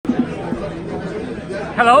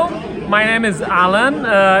Hello, my name is Alan,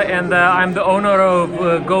 and I'm the owner of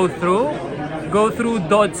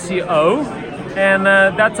GoThrough.co, and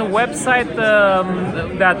that's a website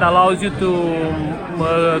that allows you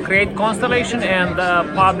to create constellation and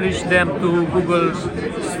publish them to Google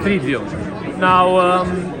Street View. Now,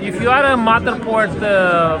 if you are a Matterport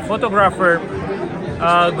photographer,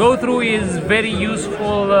 GoThrough is very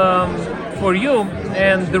useful for you,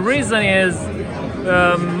 and the reason is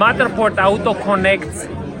Matterport auto connects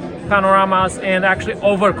panoramas and actually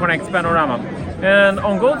over connects panorama. And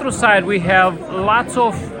on GoThrough side, we have lots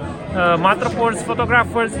of Matterport's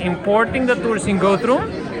photographers importing the tours in GoThrough,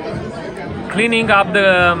 cleaning up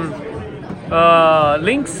the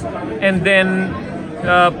links, and then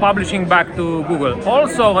publishing back to Google.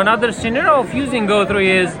 Also, another scenario of using GoThrough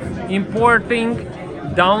is importing,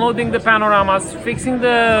 downloading the panoramas, fixing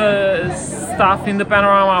the stuff in the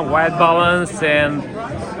panorama, white balance, and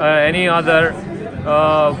any other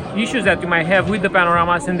issues that you might have with the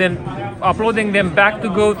panoramas, and then uploading them back to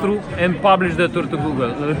GoThrough and publish the tour to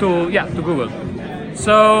Google. To Google.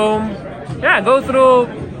 So yeah, GoThrough.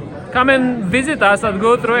 Come and visit us at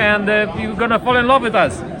GoThrough, and you're gonna fall in love with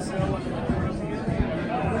us.